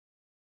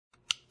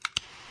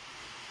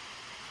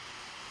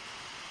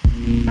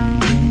Welcome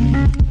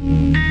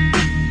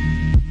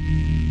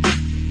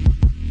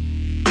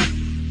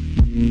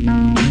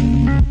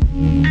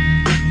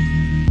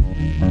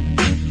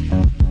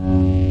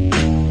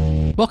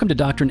to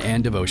Doctrine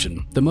and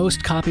Devotion, the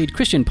most copied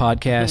Christian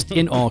podcast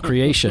in all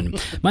creation.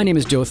 My name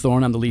is Joe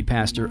Thorne. I'm the lead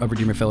pastor of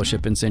Redeemer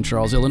Fellowship in St.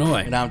 Charles,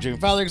 Illinois. And I'm Jimmy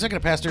Fowler,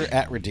 executive pastor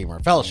at Redeemer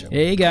Fellowship.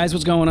 Hey guys,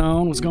 what's going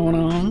on? What's going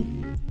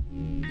on?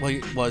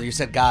 Well, you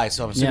said guys,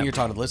 so I'm assuming you're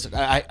talking to the listeners.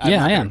 I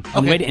am. I'm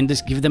Okay. waiting and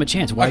just give them a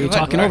chance. Why are you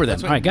talking over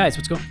them? All right, guys,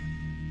 what's going on?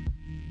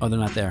 Oh, they're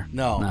not there.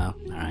 No. All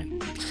right.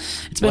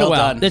 It's been Well a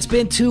while. done. It's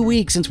been 2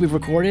 weeks since we've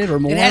recorded or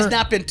more. It has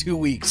not been 2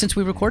 weeks. Since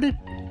we recorded?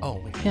 Oh,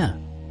 wait. Yeah.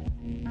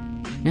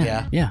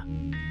 Yeah.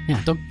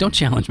 Don't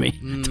challenge me.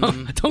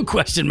 Don't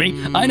question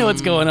me. I know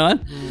what's going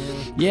on.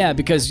 Yeah,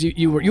 because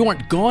you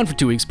weren't gone for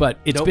 2 weeks, but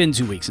it's been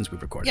 2 weeks since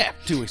we've recorded. Yeah,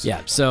 2 weeks.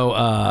 Yeah. So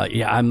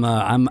I'm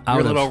out. You're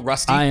a little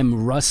rusty? I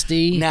am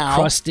rusty. Now,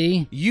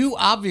 crusty. You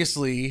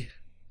obviously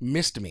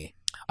missed me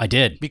I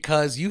did.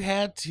 because you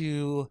had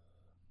to.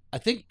 I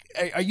think.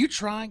 Are you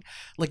trying?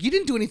 Like, you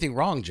didn't do anything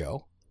wrong,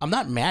 Joe. I'm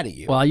not mad at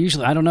you. Well,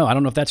 I don't know. I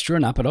don't know if that's true or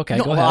not, but okay,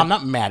 no, go ahead. I'm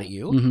not mad at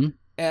you.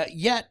 Mm-hmm.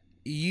 Yet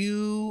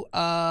you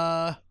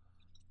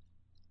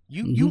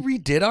you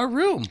redid our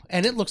room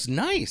and it looks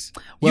nice.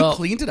 Well- You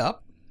cleaned it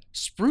up,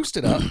 spruced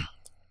it up.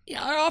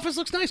 Yeah, our office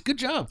looks nice. Good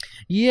job.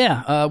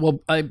 Yeah.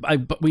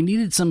 But we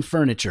needed some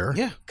furniture.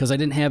 Yeah. Because I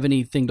didn't have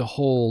anything to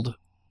hold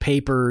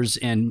papers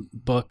and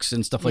books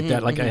and stuff like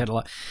that. Like I had a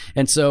lot.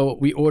 And so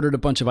we ordered a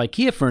bunch of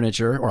IKEA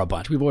furniture, or a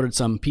bunch. We've ordered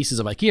some pieces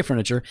of IKEA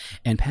furniture,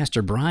 and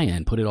Pastor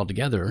Brian put it all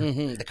together.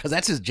 Because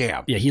that's his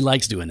jam. Yeah, he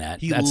likes doing that.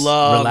 He that's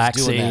loves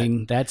relaxing.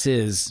 doing That's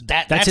his.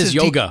 That's that's his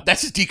yoga.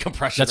 That's his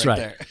decompression. That's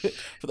right. There.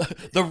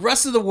 The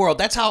rest of the world.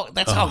 That's how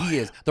he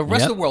is. The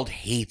rest of the world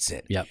hates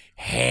it. Yep.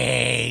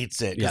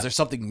 Hates it because there's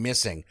something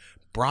missing.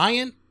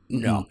 Brian,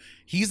 no,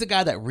 he's the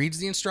guy that reads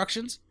the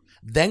instructions,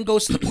 then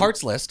goes to the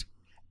parts list,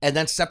 and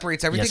then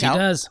separates everything Yes, out. he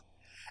does.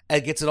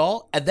 And gets it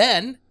all, and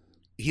then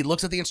he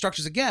looks at the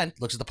instructions again,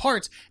 looks at the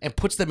parts, and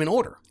puts them in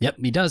order. Yep,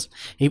 he does.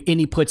 And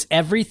he puts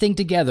everything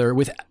together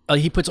with.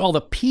 He puts all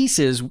the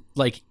pieces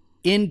like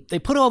in. They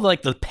put all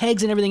the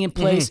pegs and everything in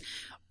place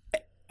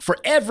for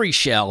every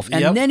shelf,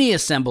 and then he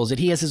assembles it.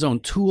 He has his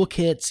own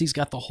toolkits. He's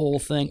got the whole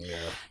thing.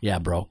 Yeah,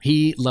 bro.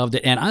 He loved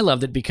it, and I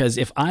loved it because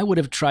if I would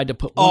have tried to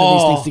put one of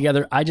these things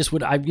together, I just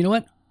would. You know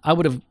what? I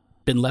would have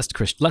been less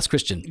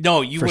Christian.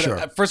 No, you would. Sure.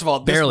 First of all,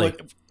 Barely.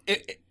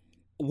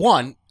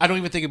 One, I don't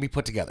even think it'd be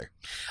put together.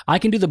 I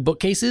can do the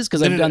bookcases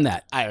because I've done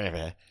that.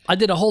 I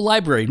did a whole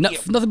library,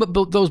 nothing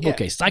but those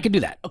bookcases. I could do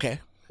that. Okay.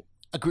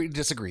 Agree to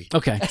disagree.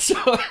 Okay. So,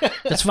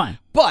 That's fine.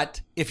 but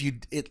if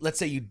let's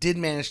say you did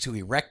manage to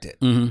erect it,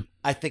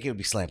 I think it would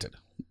be slanted.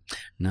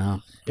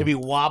 No. It'd be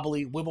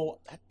wobbly, wibble.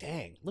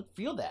 Dang,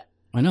 feel that.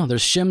 I know.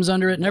 There's shims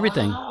under it and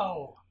everything.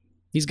 Wow.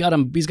 He's got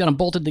them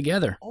bolted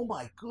together. Oh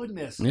my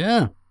goodness.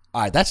 Yeah.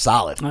 All right, that's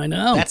solid. I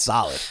know. That's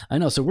solid. I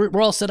know. So we're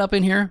all set up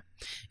in here.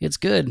 It's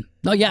good.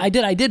 No, yeah, I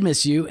did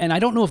miss you, and I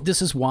don't know if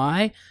this is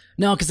why.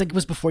 No, because it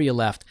was before you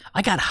left.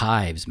 I got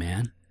hives,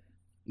 man.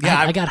 Yeah,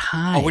 I got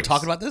hives. Oh, we're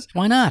talking about this?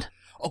 Why not?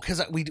 Oh,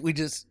 because we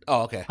just.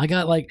 Oh, okay. I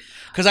got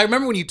Because I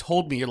remember when you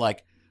told me, you're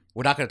like,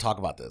 we're not going to talk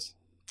about this.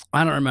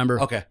 I don't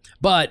remember. Okay.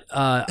 But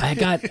I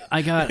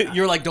got.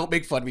 You're like, don't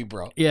make fun of me,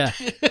 bro. Yeah.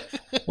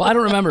 Well, I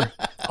don't remember.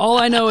 All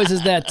I know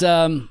is that.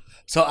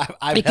 So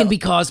it can be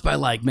caused by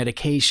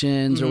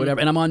medications or whatever,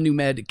 and I'm on new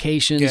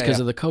medications because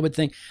of the COVID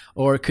thing,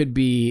 or it could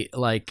be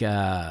like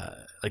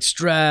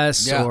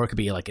stress, or it could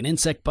be like an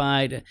insect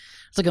bite.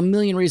 It's like a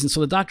million reasons. So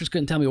the doctors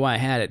couldn't tell me why I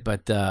had it,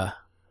 but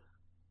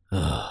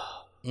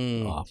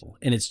awful,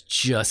 and it's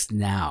just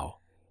now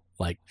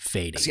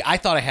fading. See, I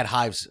thought I had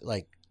hives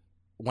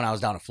when I was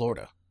down in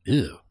Florida.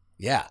 Ew.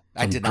 Yeah, From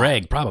I did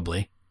Greg, not.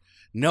 probably.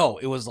 No,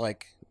 it was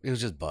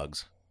just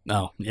bugs.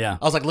 Oh yeah.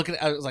 I was looking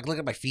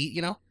at my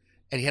feet,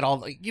 and he had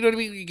all you know what I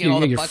mean. You get all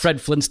the your butts.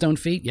 Fred Flintstone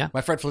feet, yeah. My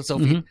Fred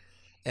Flintstone feet,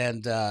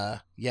 and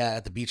at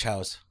the beach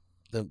house,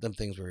 them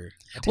things were.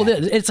 Well,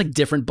 it's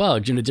different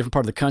bugs. You're in a different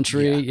part of the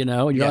country, You're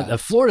on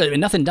Florida, and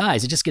nothing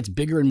dies. It just gets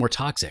bigger and more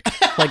toxic.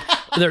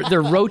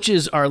 Their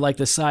roaches are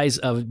the size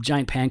of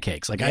giant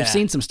pancakes. I've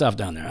seen some stuff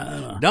down there. I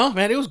don't know. No,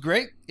 man, it was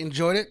great.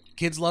 Enjoyed it.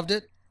 Kids loved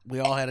it. We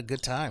all had a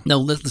good time. No,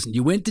 listen.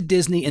 You went to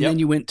Disney, and then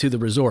you went to the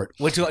resort.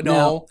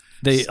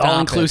 The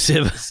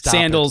all-inclusive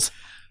sandals.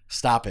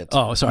 Stop it.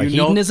 Oh, sorry.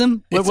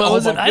 Hedonism? What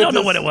was it? I don't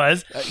know what it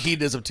was.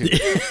 Hedonism, too.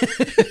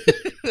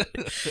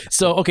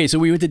 So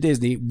we went to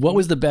Disney. What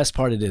was the best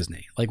part of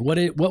Disney?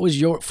 What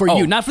was you,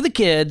 not for the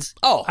kids.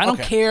 Oh, I don't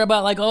care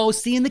about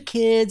seeing the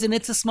kids and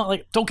it's a small,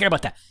 don't care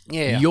about that.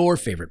 Yeah. Your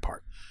favorite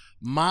part.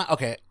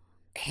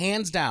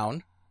 Hands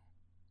down,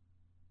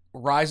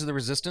 Rise of the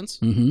Resistance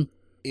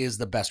is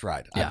the best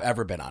ride I've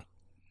ever been on.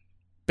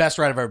 Best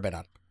ride I've ever been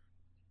on.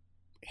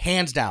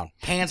 Hands down.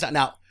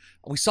 Now,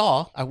 we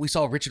saw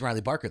Richard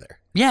Riley Barker there.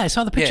 Yeah, I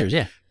saw the pictures.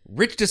 Yeah.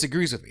 Rich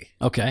disagrees with me.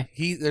 Okay.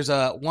 There's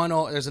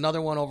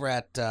another one over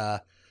at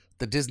the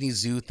Disney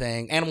Zoo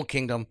thing, Animal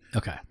Kingdom.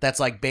 Okay.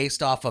 That's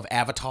based off of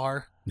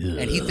Avatar,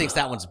 and he thinks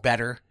that one's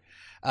better.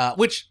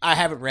 Which I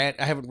haven't read.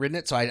 I haven't ridden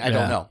it, so I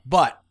don't know.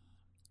 But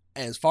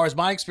as far as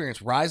my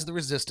experience, Rise of the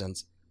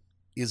Resistance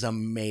is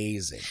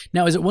amazing.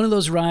 Now, is it one of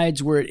those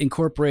rides where it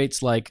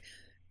incorporates like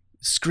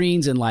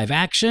screens and live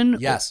action?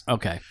 Yes.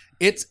 Okay.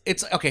 It's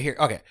okay here.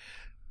 Okay.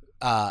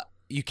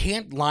 You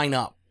can't line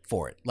up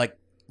for it. Like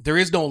there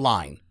is no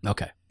line.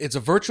 Okay. It's a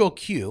virtual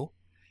queue,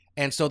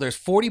 and so there's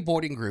 40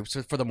 boarding groups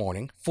for the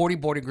morning, 40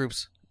 boarding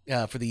groups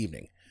for the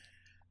evening,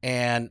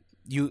 and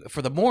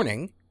for the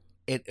morning,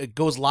 it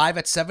goes live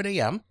at 7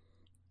 a.m.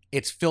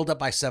 It's filled up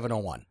by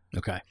 7:01.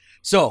 Okay.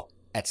 So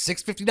at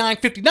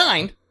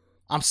 6:59,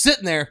 I'm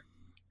sitting there,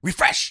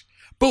 refresh,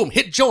 boom,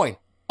 hit join,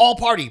 all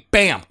party,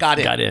 bam, got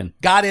in.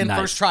 Nice.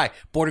 First try,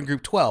 boarding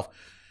group 12.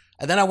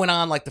 And then I went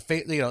on like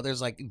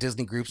there's like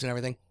Disney groups and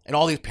everything, and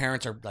all these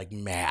parents are like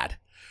mad.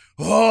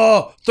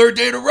 Oh, third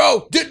day in a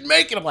row, didn't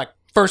make it. I'm like,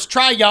 first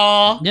try,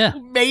 y'all. Yeah.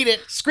 Made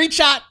it.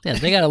 Screenshot. Yeah,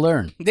 they got to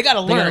learn. They got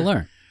to learn.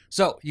 learn.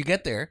 So you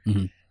get there,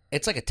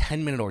 it's like a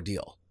 10-minute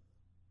ordeal.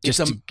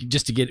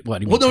 Just to get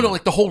what? Well, no,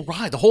 like the whole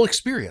ride, the whole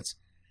experience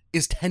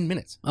is 10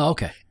 minutes. Oh,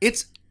 okay.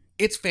 It's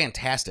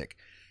fantastic.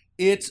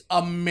 It's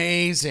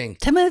amazing.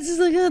 10 minutes is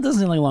like, it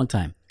doesn't seem like a long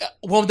time.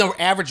 Well, the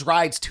average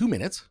ride's 2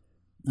 minutes.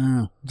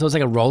 Oh, so it's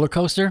like a roller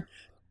coaster?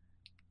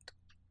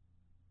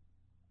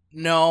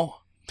 No.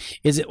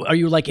 Are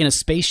you like in a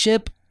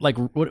spaceship? Like,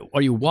 what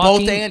are you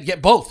walking?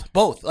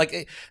 Both.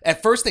 Like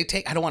at first they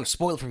take, I don't want to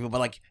spoil it for people, but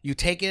like you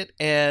take it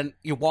and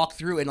you walk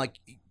through and like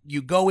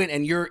you go in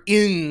and you're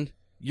there.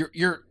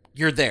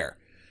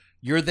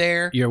 You're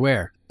there. You're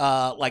where?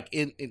 Like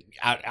in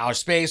outer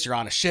space, you're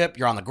on a ship,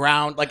 you're on the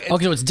ground. Like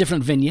okay, so it's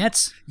different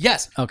vignettes?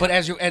 Yes. Okay. But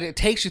and it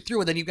takes you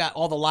through, and then you've got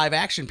all the live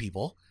action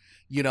people,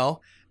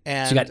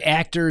 and so you got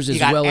actors as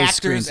well as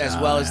screens. as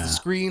well as the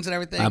screens and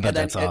everything. I bet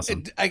that's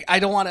awesome. I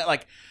don't want to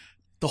like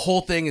the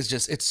whole thing is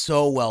just it's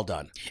so well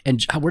done.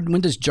 And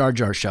when does Jar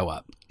Jar show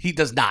up? He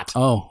does not.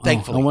 Oh,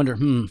 thankfully. I wonder.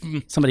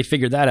 Somebody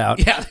figured that out.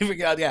 Yeah, they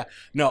figured out. Yeah,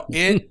 no,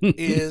 it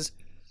is.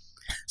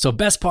 So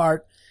best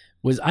part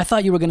was I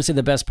thought you were going to say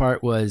the best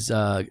part was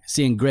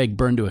seeing Greg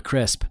burn to a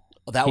crisp.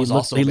 Well, that was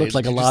also he looked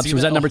like a lobster.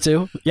 Was that number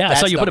 2? Yeah, I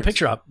saw you put a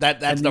picture up.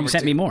 That's and number you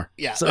sent 2. me more.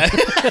 Yeah. So.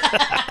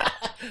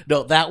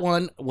 No, that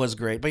one was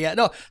great. But yeah,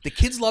 no, the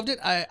kids loved it.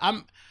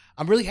 I'm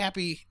really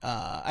happy.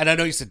 And I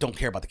know you said don't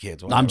care about the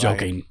kids. I'm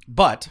joking.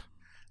 But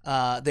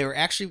they were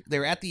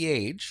at the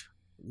age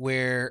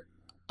where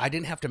I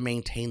didn't have to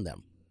maintain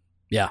them.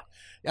 Yeah.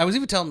 I was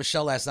even telling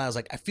Michelle last night, I was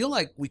like, I feel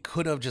like we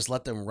could have just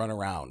let them run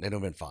around and it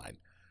would have been fine.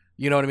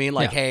 You know what I mean?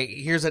 Like, hey,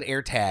 here's an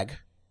air tag.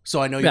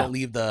 So I know you don't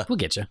leave the... We'll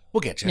get you.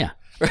 Yeah.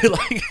 Right?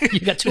 Like,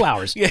 you got 2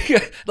 hours. Yeah.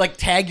 Like,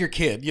 tag your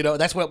kid.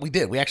 That's what we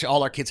did. We actually,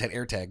 all our kids had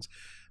air tags.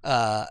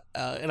 And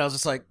I was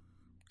just like,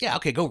 yeah,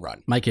 okay, go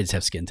run. My kids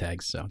have skin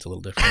tags, so it's a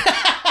little different.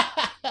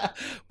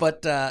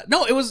 But,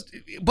 no, it was...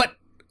 But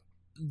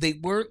they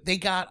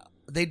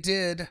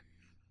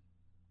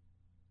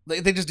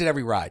just did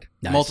every ride.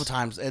 Nice. Multiple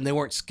times. And they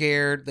weren't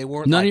scared. They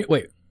weren't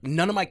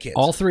none of my kids.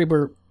 All 3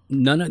 were...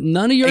 None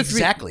of your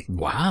exactly. 3.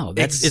 Wow,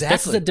 that's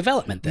a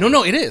development. Then.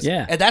 No, it is.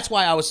 Yeah, and that's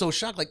why I was so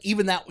shocked. Like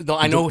even that, though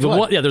I know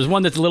there's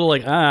one that's a little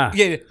like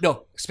Yeah,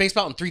 no, Space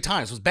Mountain 3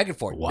 times was begging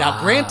for it. Wow.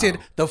 Now, granted,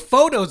 the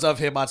photos of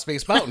him on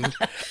Space Mountain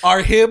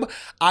are him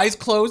eyes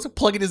closed,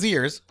 plugging his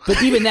ears.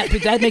 But even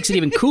that makes it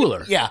even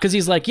cooler. Yeah, because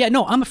he's like,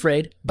 no, I'm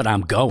afraid, but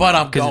I'm going.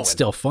 Because it's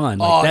still fun.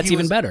 Like, that's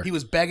even better. He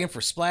was begging for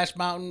Splash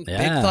Mountain, Big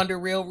Thunder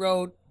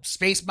Railroad,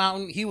 Space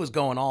Mountain. He was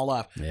going all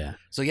off. Yeah.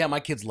 So yeah, my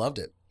kids loved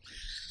it.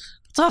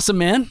 It's awesome,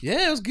 man.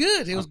 Yeah, it was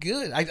good. It was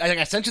good.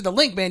 I sent you the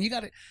link, man. You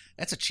got it.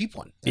 That's a cheap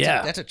one.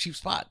 That's a cheap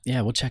spot.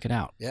 Yeah, we'll check it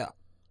out. Yeah.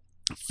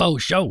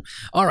 Faux show.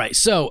 All right,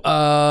 so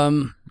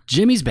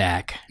Jimmy's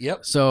back.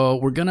 Yep. So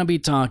we're gonna be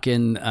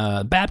talking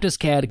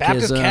Baptist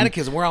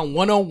Catechism. We're on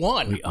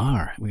 101. We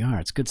are.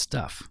 It's good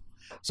stuff.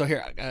 So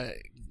here,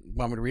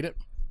 want me to read it?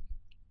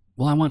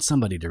 Well, I want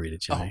somebody to read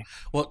it, Jimmy. Oh,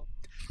 well,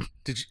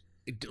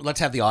 let's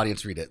have the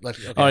audience read it.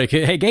 Okay. All right.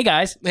 Hey,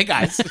 guys. Hey,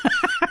 guys.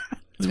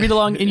 Let's read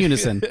along in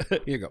unison.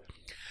 Here you go.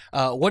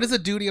 What is the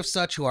duty of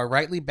such who are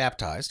rightly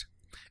baptized?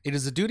 It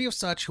is the duty of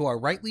such who are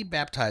rightly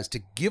baptized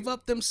to give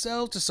up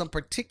themselves to some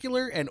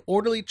particular and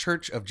orderly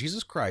church of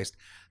Jesus Christ,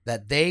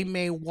 that they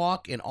may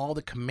walk in all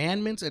the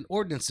commandments and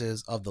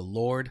ordinances of the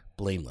Lord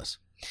blameless.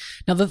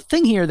 Now, the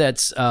thing here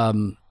that's,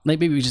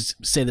 maybe we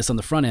just say this on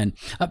the front end,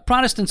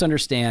 Protestants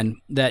understand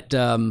that,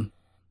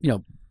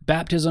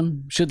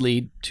 baptism should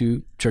lead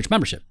to church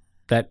membership,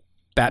 that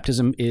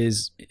baptism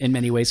is in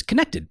many ways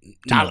connected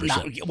to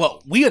membership.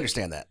 Well, we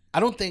understand that. I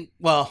don't think,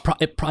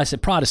 I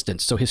said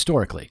Protestants, so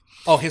historically.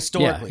 Oh,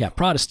 historically. Yeah,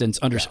 Protestants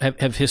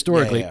have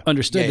historically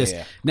understood this.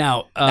 Yeah.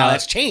 Now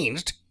that's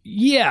changed.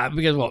 Yeah,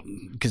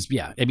 because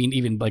I mean,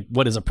 even like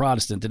what is a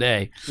Protestant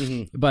today?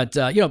 Mm-hmm. But,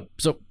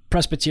 so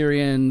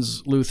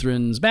Presbyterians,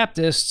 Lutherans,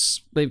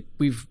 Baptists,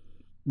 we've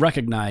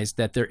recognized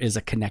that there is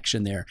a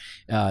connection there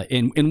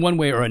in one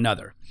way or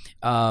another.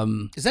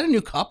 Is that a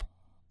new cup?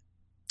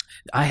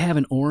 I have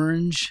an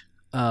orange.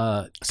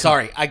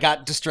 Sorry, I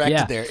got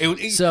distracted there.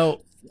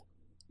 So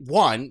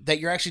one, that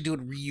you're actually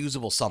doing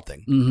reusable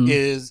something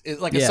is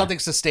like something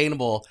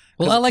sustainable.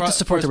 Well, I like to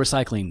support the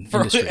recycling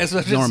industry. As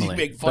much as you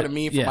make fun of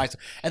me for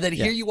myself, and then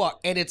here you are,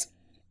 and it's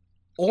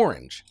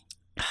orange.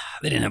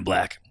 They didn't have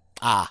black.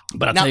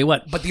 But I'll tell you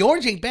what. But the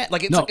orange ain't bad.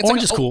 Like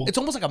orange is cool. It's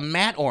almost like a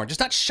matte orange. It's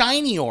not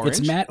shiny orange.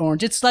 It's matte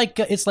orange. It's like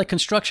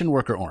construction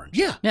worker orange.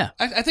 Yeah. Yeah.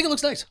 I think it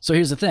looks nice. So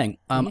here's the thing.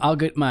 I'll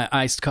get my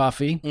iced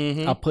coffee.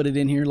 I'll put it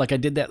in here like I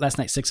did that last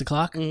night,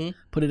 6:00.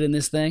 Put it in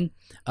this thing.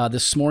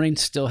 This morning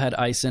still had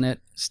ice in it.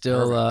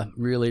 Still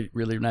really,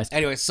 really nice.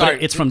 Anyway, sorry.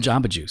 But it's from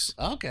Jamba Juice.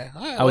 Okay.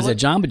 All right. I was at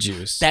Jamba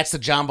Juice. That's the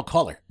Jamba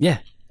color. Yeah.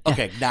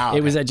 Okay. Now.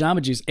 It was at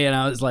Jamba Juice, and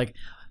I was like,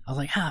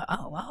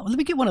 let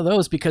me get one of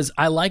those because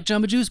I like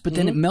Jamba Juice, but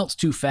then it melts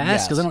too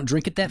fast because I don't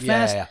drink it that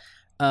fast.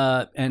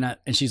 Yeah.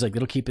 And she's like,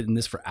 it'll keep it in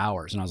this for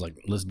hours. And I was like,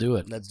 let's do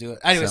it. Let's do it.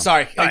 Anyway,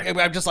 sorry. Right.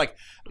 I'm just like,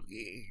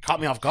 caught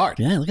me off guard.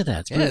 Yeah, look at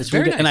that. It's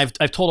very good. Nice. And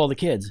I've told all the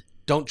kids.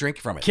 Don't drink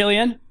from it.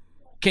 Killian,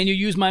 can you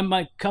use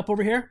my cup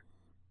over here?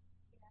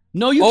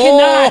 No, you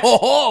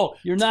cannot.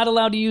 You're not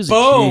allowed to use it.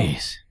 Boom.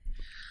 Jeez.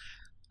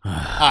 All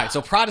right,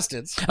 so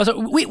Protestants. So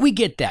we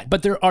get that,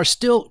 but there are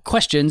still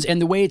questions, and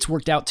the way it's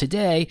worked out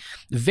today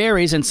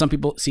varies, and some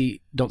people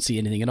don't see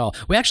anything at all.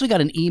 We actually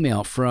got an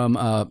email from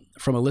a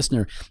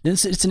listener.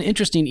 It's an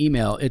interesting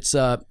email.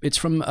 It's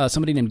from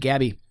somebody named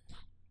Gabby,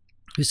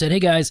 who said, "Hey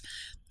guys,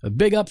 a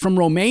big up from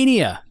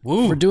Romania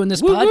for doing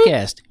this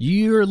podcast.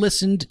 You're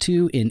listened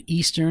to in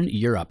Eastern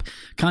Europe.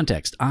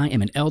 Context: I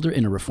am an elder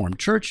in a Reformed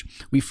church.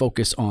 We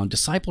focus on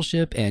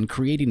discipleship and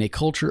creating a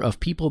culture of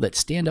people that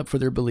stand up for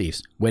their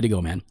beliefs. Way to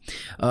go, man.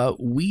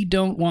 We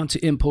don't want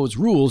to impose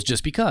rules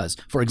just because.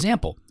 For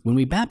example, when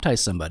we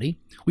baptize somebody,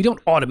 we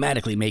don't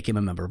automatically make him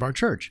a member of our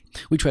church.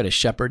 We try to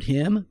shepherd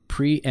him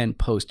pre and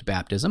post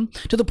baptism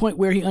to the point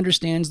where he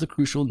understands the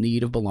crucial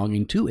need of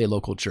belonging to a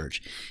local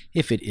church.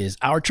 If it is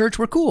our church,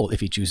 we're cool. If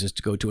he chooses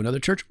to go to another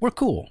church, we're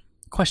cool.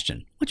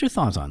 Question: what's your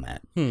thoughts on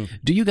that?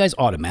 Do you guys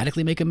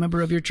automatically make a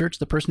member of your church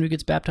the person who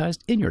gets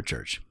baptized in your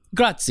church?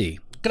 Grazie.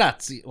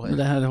 Grazie. Why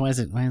is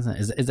that?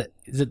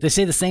 Is it they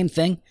say the same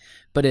thing,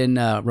 but in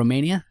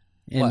Romania,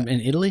 in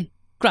Italy?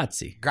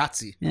 Grazie.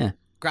 Grazie. Yeah.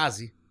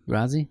 Grazie.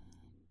 Grazie.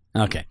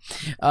 Okay.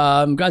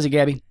 Grazie,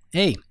 Gabby.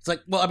 Hey. It's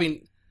like, well, I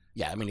mean,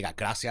 you got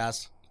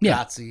gracias.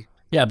 Grazie.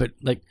 Yeah, but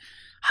like,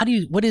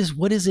 what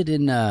is it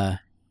in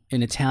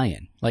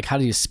Italian? Like, how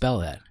do you spell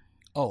that?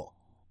 Oh.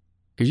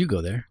 Because you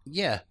go there.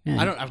 Yeah.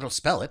 I don't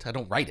spell it. I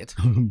don't write it.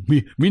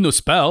 me no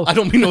spell. I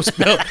don't mean no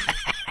spell.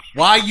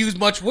 Why use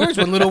much words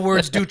when little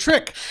words do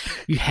trick?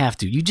 You have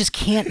to. You just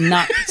can't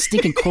not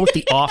stinking quote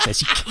The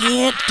Office. You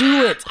can't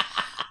do it.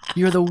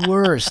 You're the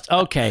worst.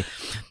 Okay.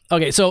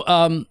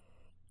 So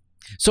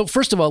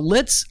first of all,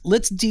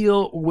 let's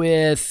deal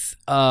with.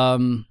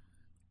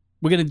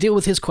 We're going to deal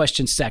with his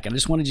question second. I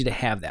just wanted you to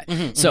have that.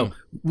 So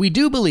we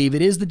do believe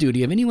it is the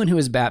duty of anyone who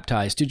is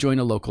baptized to join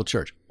a local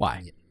church.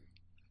 Why?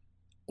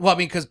 Well, I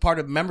mean, because part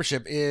of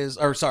membership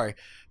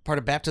part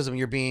of baptism,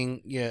 you're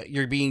being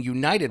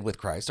united with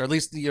Christ, or at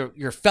least you're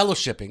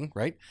fellowshipping,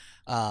 right?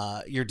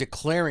 You're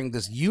declaring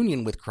this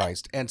union with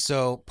Christ, and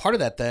so part of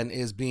that then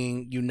is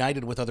being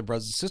united with other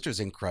brothers and sisters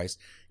in Christ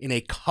in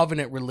a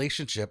covenant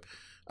relationship,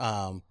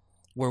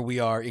 where we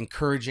are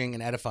encouraging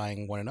and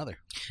edifying one another.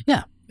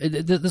 Yeah.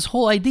 This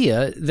whole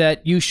idea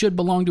that you should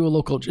belong to a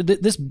local,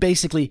 this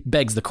basically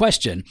begs the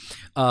question,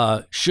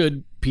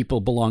 should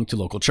people belong to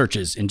local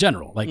churches in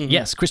general? Like,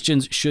 yes,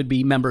 Christians should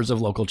be members of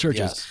local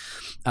churches.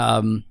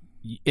 Yes.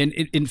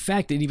 In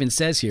fact, it even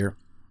says here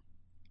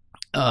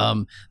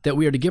that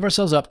we are to give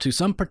ourselves up to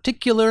some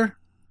particular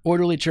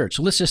orderly church.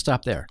 So let's just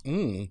stop there.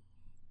 It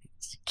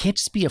can't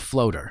just be a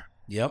floater.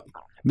 Yep.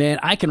 Man,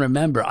 I can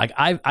remember, like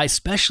I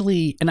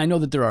especially, and I know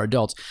that there are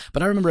adults,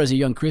 but I remember as a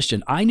young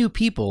Christian, I knew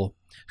people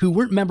who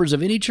weren't members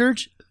of any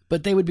church,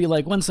 but they would be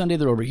like, one Sunday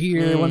they're over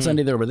here, one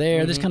Sunday they're over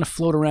there. They just kind of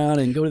float around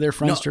and go to their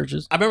friends'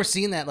 churches. I remember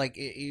seeing that, like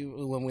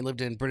when we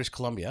lived in British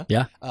Columbia.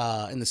 Yeah.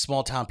 In the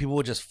small town, people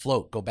would just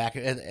float, go back,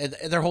 and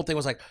their whole thing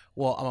was like,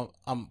 well,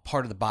 I'm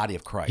part of the body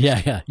of Christ.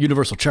 Yeah.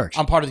 Universal church.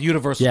 I'm part of the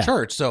universal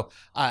church, so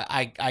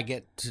I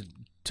get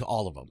to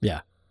all of them.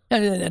 Yeah.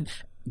 And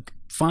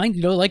fine,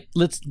 like,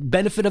 let's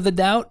benefit of the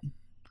doubt.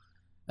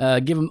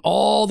 Give them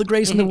all the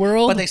grace in the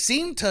world. But they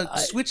seem to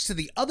switch to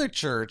the other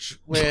church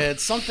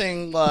with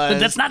something like...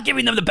 That's not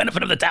giving them the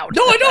benefit of the doubt.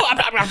 No, I know.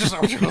 I'm just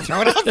going to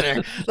throw it out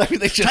there. Like,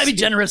 they just... Try to be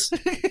generous.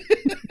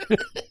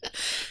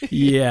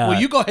 Yeah.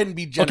 Well, you go ahead and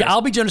be generous. Okay,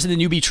 I'll be generous and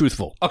then you be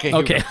truthful. Okay.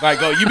 All right,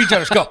 go. You be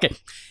generous. Go. Okay.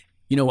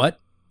 You know what?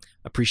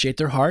 Appreciate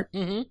their heart.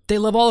 They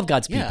love all of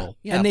God's people.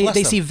 Yeah, and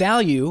they see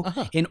value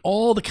in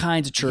all the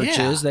kinds of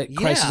churches that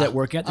Christ is at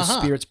work at, the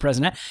Spirit's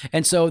present at.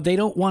 And so they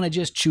don't want to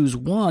just choose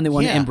one. They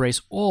want to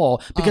embrace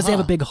all because they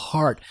have a big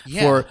heart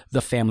for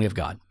the family of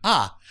God.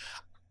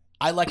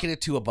 I liken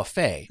it to a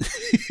buffet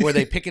where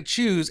they pick and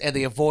choose and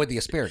they avoid the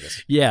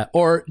asparagus. Yeah,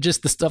 or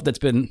just the stuff that's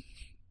been...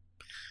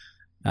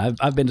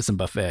 I've been to some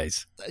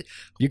buffets.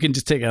 You can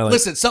just take it. Like,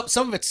 listen,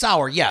 some of it's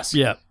sour, yes.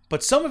 Yeah.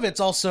 But some of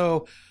it's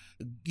also,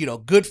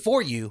 good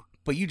for you,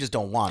 but you just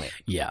don't want it.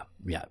 Yeah.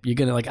 You're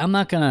going to like, I'm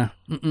not going to.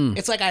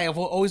 It's like I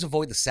always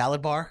avoid the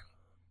salad bar.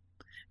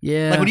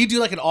 Yeah. Like when you do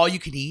like an all you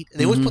can eat,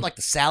 they always put like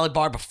the salad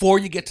bar before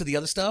you get to the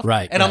other stuff.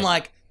 Right. And I'm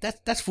like,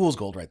 that's fool's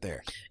gold right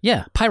there.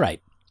 Yeah.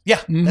 Pyrite.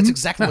 Yeah, that's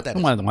exactly what that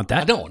is. I don't want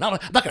that. I'm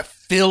not going to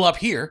fill up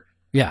here.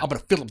 Yeah. I'm going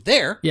to fill up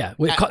there. Yeah.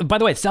 By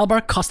the way, salad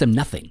bar cost them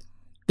nothing.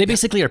 They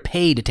basically are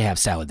paid to have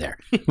salad there.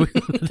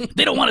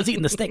 They don't want us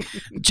eating the steak.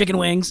 Chicken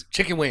wings.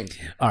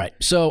 All right.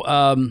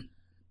 So,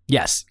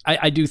 yes,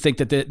 I do think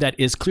that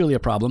is clearly a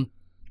problem.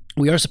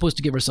 We are supposed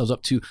to give ourselves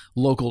up to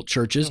local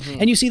churches.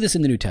 And you see this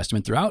in the New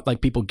Testament throughout. Like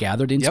people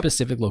gathered in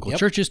specific local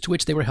churches to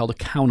which they were held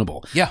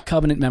accountable. Yeah.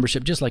 Covenant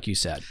membership, just like you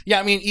said.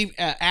 Yeah, I mean,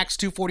 Acts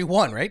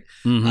 2:41, right?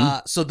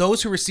 So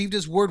those who received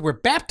his word were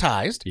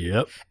baptized.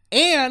 Yep.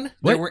 And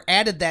there were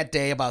added that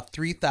day about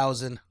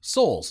 3,000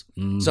 souls.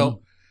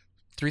 So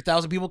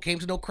 3,000 people came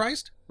to know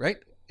Christ, right?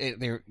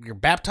 You're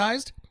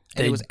baptized.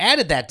 And it was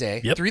added that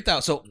day.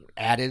 3,000. So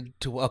added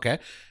to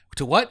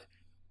what?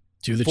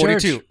 To the 42.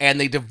 church. And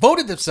they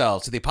devoted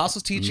themselves to the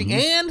apostles' teaching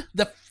and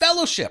the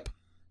fellowship.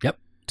 Yep.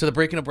 To the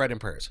breaking of bread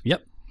and prayers.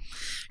 Yep.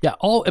 Yeah.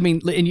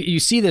 And you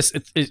see this,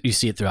 you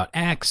see it throughout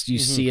Acts, you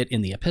see it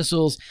in the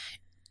epistles.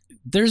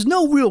 There's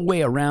no real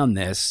way around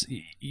this.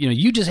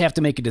 You just have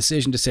to make a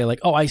decision to say like,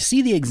 oh, I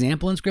see the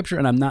example in scripture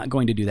and I'm not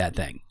going to do that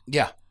thing.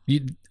 Yeah.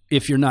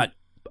 If you're not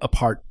a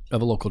part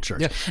of a local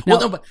church. Yeah.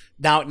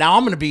 Now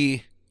I'm going to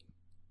be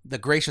the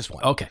gracious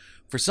one. Okay.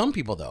 For some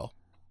people though,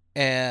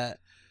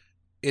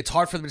 it's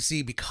hard for them to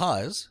see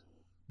because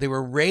they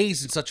were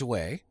raised in such a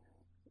way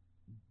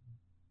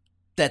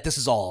that this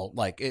is all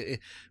like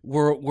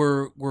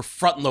we're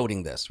front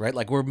loading this, right?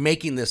 Like we're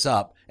making this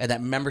up, and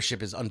that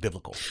membership is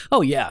unbiblical.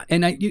 Oh yeah,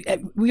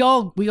 and we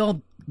all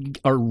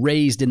are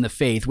raised in the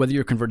faith, whether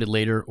you're converted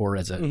later or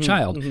as a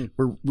child.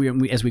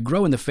 We as we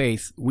grow in the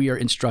faith, we are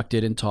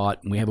instructed and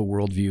taught, and we have a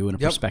worldview and a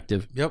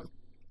perspective. Yep.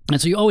 And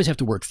so you always have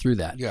to work through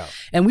that. Yeah.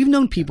 And we've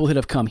known people that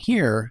have come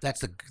here. That's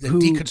the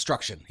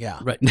deconstruction. Yeah.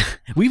 Right.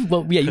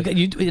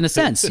 You in a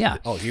sense, yeah.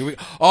 Here we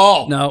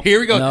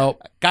go. No.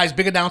 Guys,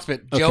 big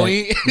announcement. Okay. Joey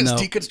is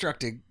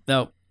deconstructing.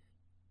 No.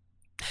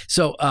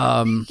 So,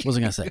 what was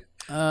I going to say?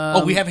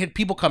 We have had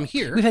people come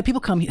here. We've had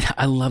people come here.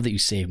 I love that you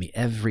save me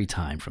every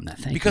time from that.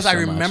 Thank because you so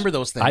I remember much.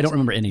 those things. I don't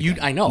remember anything.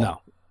 I know.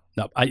 No.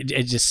 I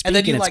just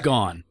speak and it's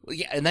gone.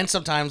 Yeah, and then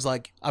sometimes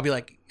like I'll be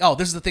like, oh,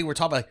 this is the thing we're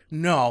talking about. Like,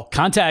 no.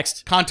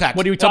 Context.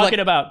 What are you talking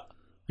about?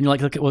 And you're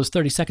like, look, it was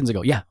 30 seconds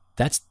ago. Yeah,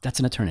 that's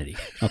an eternity.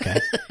 Okay.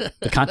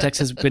 The context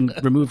has been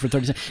removed for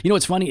 30 seconds. You know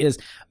what's funny is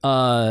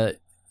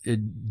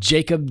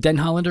Jacob Den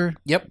Hollander.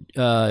 Yep.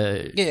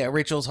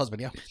 Rachel's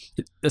husband. Yeah.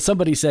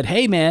 Somebody said,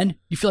 "Hey man,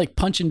 you feel like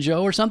punching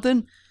Joe or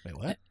something?" Wait,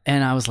 what?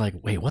 And I was like,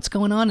 "Wait, what's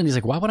going on?" And he's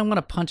like, "Why would I want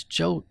to punch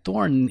Joe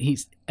Thorne?"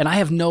 And I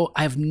have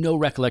no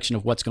recollection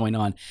of what's going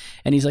on.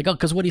 And he's like, "Oh,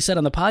 because what he said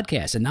on the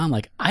podcast." And now I'm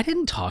like, I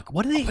didn't talk.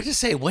 What did they? What did you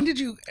say? When did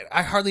you?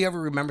 I hardly ever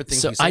remember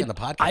things you say on the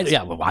podcast. I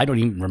don't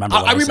even remember.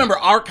 I remember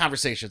our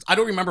conversations. I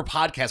don't remember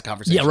podcast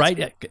conversations. Yeah,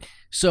 right.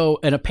 So,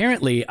 and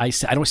apparently I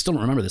said, still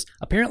don't remember this.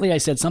 Apparently I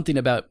said something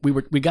about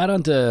we got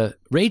onto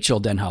Rachel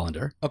Den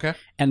Hollander. Okay.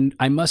 And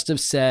I must have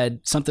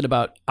said something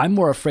about I'm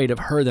more afraid of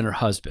her than her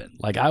husband.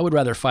 Like I would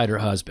rather fight her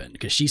husband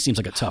because she seems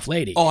like a tough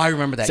lady. Oh, I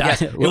remember that.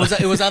 Yes. It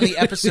was on the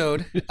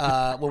episode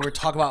when we were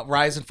talking about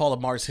Rise and Fall of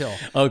Mars Hill.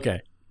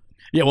 Okay.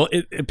 Yeah, well,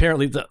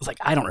 apparently, it's like,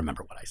 I don't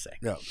remember what I say.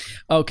 No.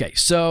 Okay,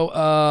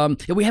 so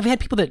we have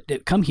had people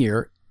that come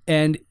here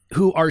and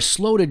who are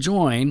slow to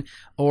join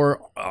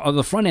or on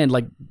the front end,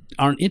 like,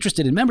 aren't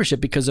interested in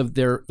membership because of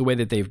the way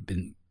that they've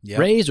been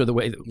raised or the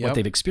way what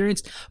they've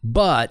experienced.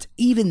 But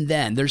even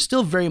then, they're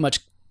still very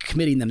much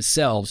committing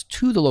themselves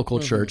to the local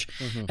church.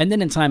 And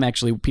then in time,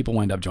 actually, people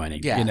wind up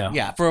joining. Yeah, you know?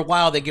 Yeah. For a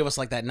while, they give us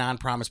like that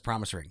non-promise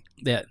promise ring.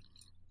 Yeah.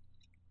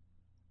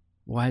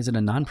 Why is it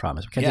a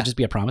non-promise? Can't it just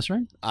be a promise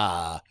ring?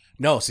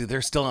 No. See,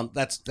 they're still on.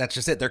 That's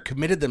just it. They're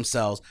committed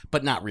themselves,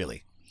 but not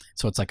really.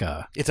 So it's like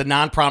it's a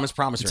non-promise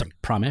promise ring. It's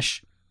a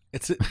promise.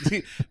 It's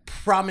a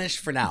promise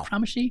for now.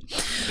 Promise-y.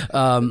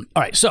 All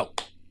right. So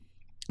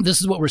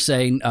this is what we're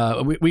saying.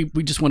 We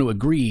just want to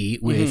agree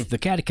with the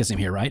catechism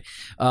here, right?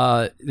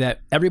 That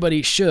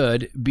everybody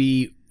should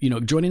be,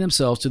 joining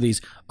themselves to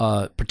these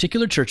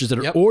particular churches that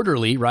are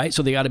orderly, right?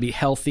 So they got to be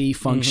healthy,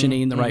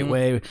 functioning the right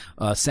way,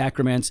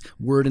 sacraments,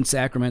 word and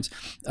sacraments,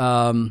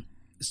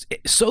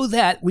 so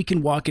that we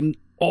can walk in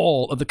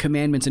all of the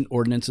commandments and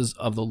ordinances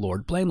of the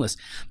Lord blameless.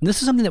 And this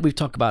is something that we've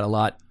talked about a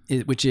lot,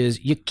 which is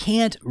you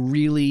can't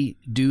really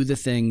do the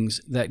things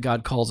that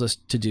God calls us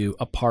to do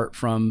apart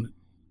from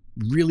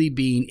really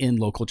being in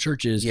local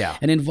churches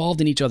and involved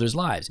in each other's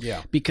lives.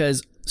 Yeah.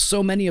 Because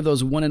so many of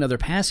those one another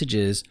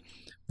passages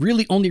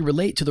really only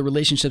relate to the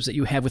relationships that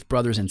you have with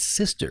brothers and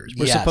sisters.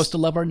 We're supposed to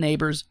love our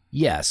neighbors,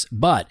 yes,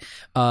 but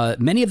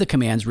many of the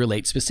commands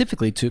relate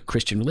specifically to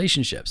Christian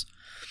relationships.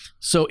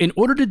 So in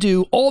order to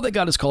do all that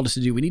God has called us to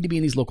do, we need to be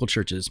in these local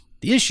churches.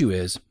 The issue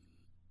is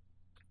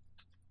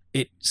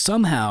it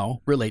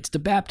somehow relates to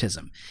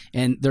baptism.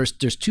 And there's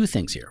two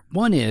things here.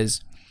 One is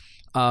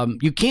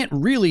you can't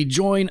really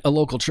join a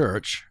local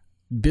church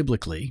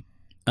biblically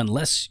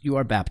unless you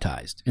are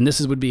baptized. And this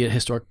would be a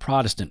historic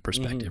Protestant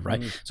perspective,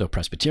 right? So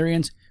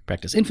Presbyterians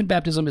practice infant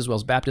baptism as well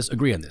as Baptists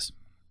agree on this.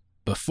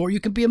 Before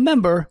you can be a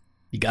member,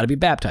 You got to be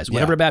baptized,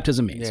 whatever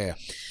baptism means. Yeah.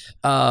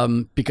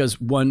 Because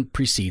one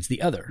precedes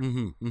the other.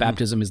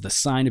 Baptism is the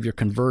sign of your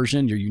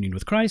conversion, your union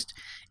with Christ,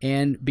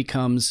 and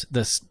becomes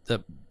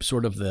the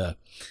sort of the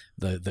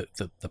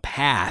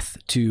path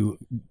to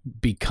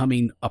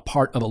becoming a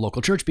part of a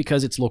local church,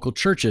 because it's local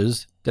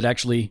churches that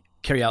actually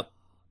carry out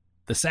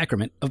the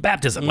sacrament of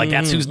baptism. Like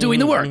that's who's doing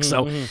the work.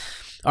 So,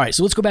 all right.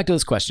 So let's go back to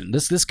this question.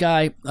 This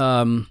guy,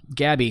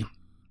 Gabby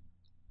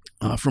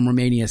from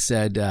Romania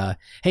said,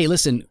 hey,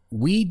 listen,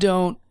 we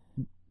don't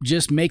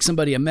just make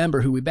somebody a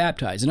member who we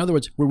baptize. In other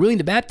words, we're willing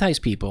to baptize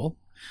people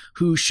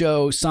who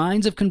show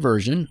signs of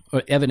conversion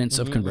or evidence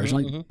of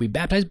conversion. Like we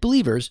baptize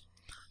believers,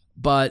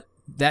 but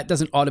that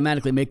doesn't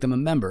automatically make them a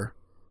member.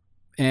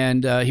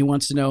 And he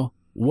wants to know,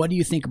 what do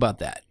you think about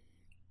that?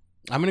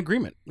 I'm in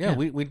agreement. Yeah.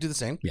 We do the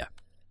same. Yeah.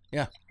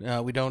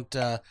 Yeah. We don't,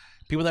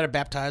 people that are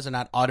baptized are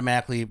not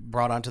automatically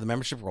brought onto the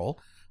membership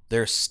roll.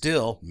 There's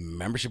still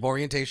membership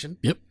orientation.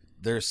 Yep.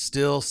 They're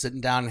still sitting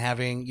down and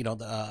having,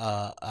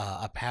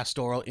 a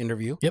pastoral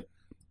interview. Yep.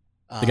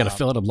 They got to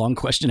fill out a long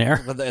questionnaire.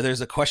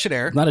 There's a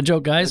questionnaire. Not a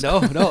joke, guys.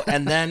 No.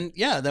 And then,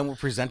 then we're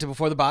presented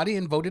before the body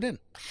and voted in.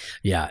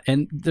 Yeah.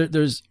 And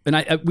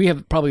we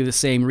have probably the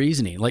same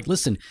reasoning. Like,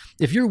 listen,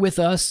 if you're with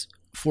us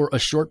for a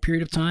short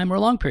period of time or a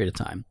long period of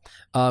time,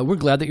 we're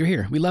glad that you're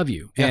here. We love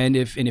you. Yeah. And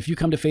if you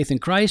come to faith in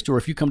Christ, or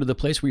if you come to the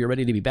place where you're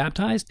ready to be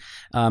baptized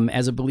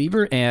as a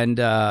believer, and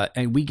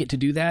we get to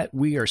do that,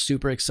 we are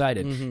super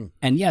excited.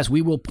 And yes,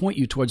 we will point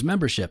you towards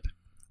membership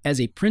as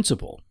a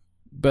principle,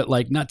 but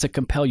like not to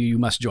compel you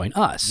must join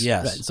us.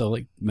 Yes. Right? So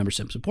like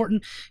membership's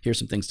important. Here's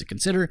some things to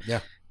consider.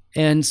 Yeah.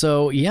 And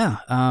so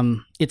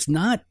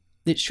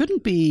it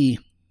shouldn't be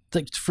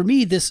like, for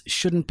me, this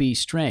shouldn't be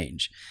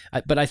strange.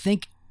 But I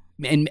think.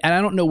 And I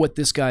don't know what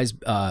this guy's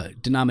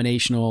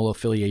denominational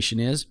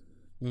affiliation is,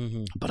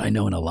 but I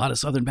know in a lot of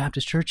Southern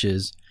Baptist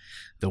churches,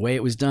 the way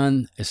it was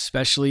done,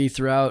 especially in the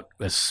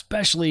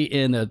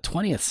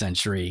 20th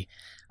century,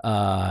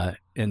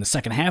 in the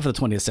second half of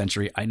the 20th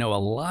century, I know a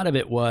lot of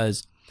it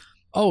was,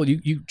 oh,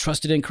 you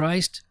trusted in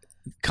Christ,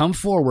 come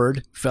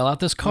forward, fill out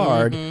this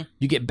card,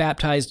 you get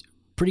baptized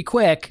pretty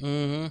quick,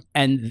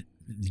 and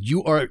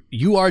you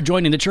are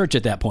joining the church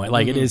at that point.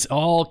 Like it is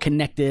all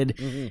connected,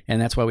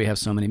 and that's why we have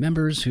so many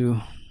members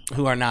who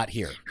are not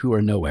here, who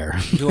are nowhere.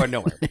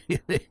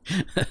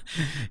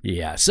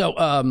 Yeah. So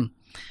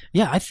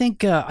I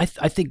think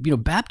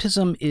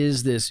baptism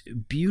is this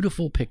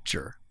beautiful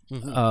picture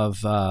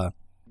of our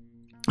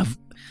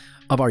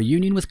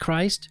union with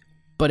Christ,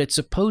 but it's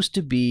supposed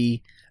to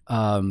be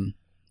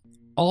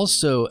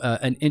also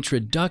an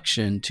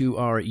introduction to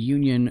our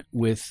union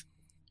with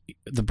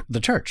the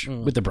church,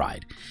 with the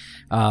bride.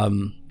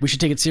 We should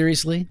take it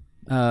seriously,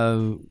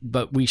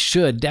 but we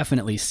should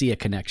definitely see a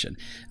connection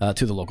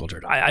to the local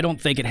church. I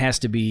don't think it has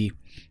to be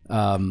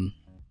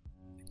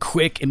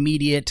quick,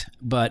 immediate,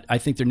 but I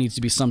think there needs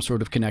to be some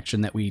sort of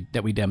connection that we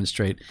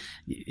demonstrate.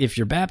 If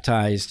you're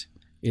baptized,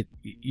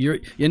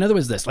 in other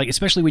words, this, like,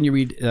 especially when you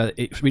read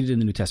it in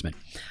the New Testament,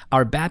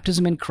 our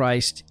baptism in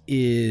Christ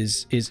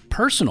is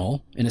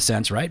personal in a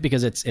sense, right?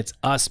 Because it's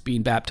us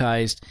being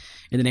baptized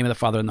in the name of the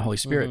Father and the Holy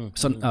Spirit,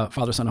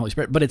 Father, Son, Holy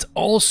Spirit. But it's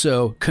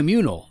also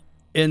communal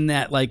in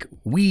that, like,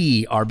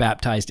 we are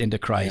baptized into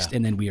Christ,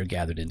 and then we are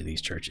gathered into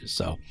these churches.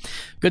 So,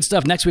 good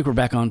stuff. Next week we're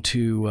back on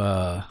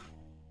to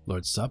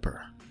Lord's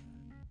Supper.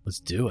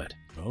 Let's do it.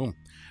 Boom.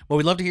 Well,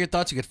 we'd love to hear your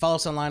thoughts. You could follow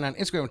us online on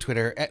Instagram and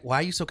Twitter at Why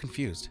Are You So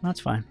Confused? That's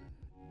fine.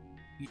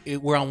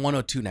 We're on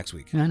 102 next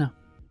week. Yeah, I know.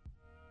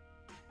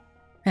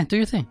 Yeah, do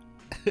your thing.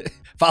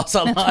 Follow us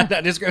online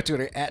on Instagram,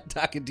 Twitter at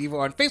Doc and Devo,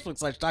 on Facebook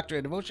 /Doctor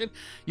and Devotion.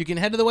 You can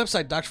head to the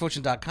website,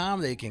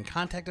 drdevotion.com. There you can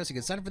contact us. You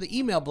can sign up for the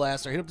email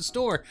blast or hit up the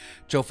store,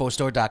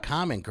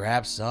 jofostore.com, and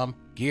grab some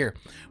gear.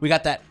 We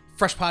got that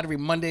fresh pod every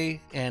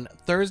Monday and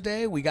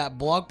Thursday. We got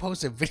blog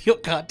posts and video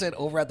content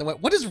over at the web.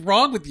 What is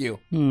wrong with you?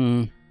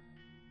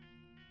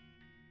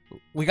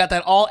 We got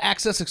that all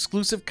access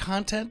exclusive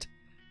content.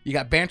 You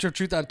got Banter of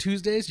Truth on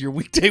Tuesdays, your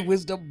weekday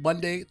wisdom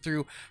Monday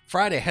through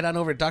Friday. Head on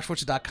over to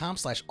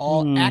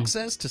drdevotion.com/all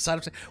access to sign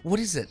up. What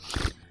is it?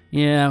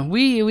 Yeah,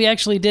 we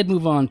actually did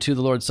move on to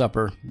the Lord's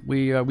Supper.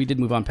 We did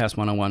move on past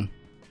 101.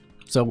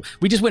 So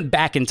we just went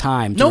back in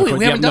time. No,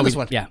 we haven't done this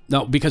one. Yeah,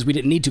 no, because we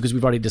didn't need to, because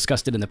we've already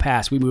discussed it in the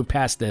past. We moved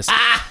past this.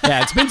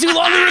 Yeah, it's been too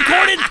long. We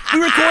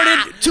recorded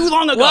too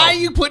long ago. Why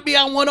you put me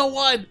on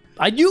 101?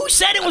 You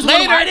said it was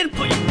 101. I didn't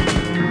put you.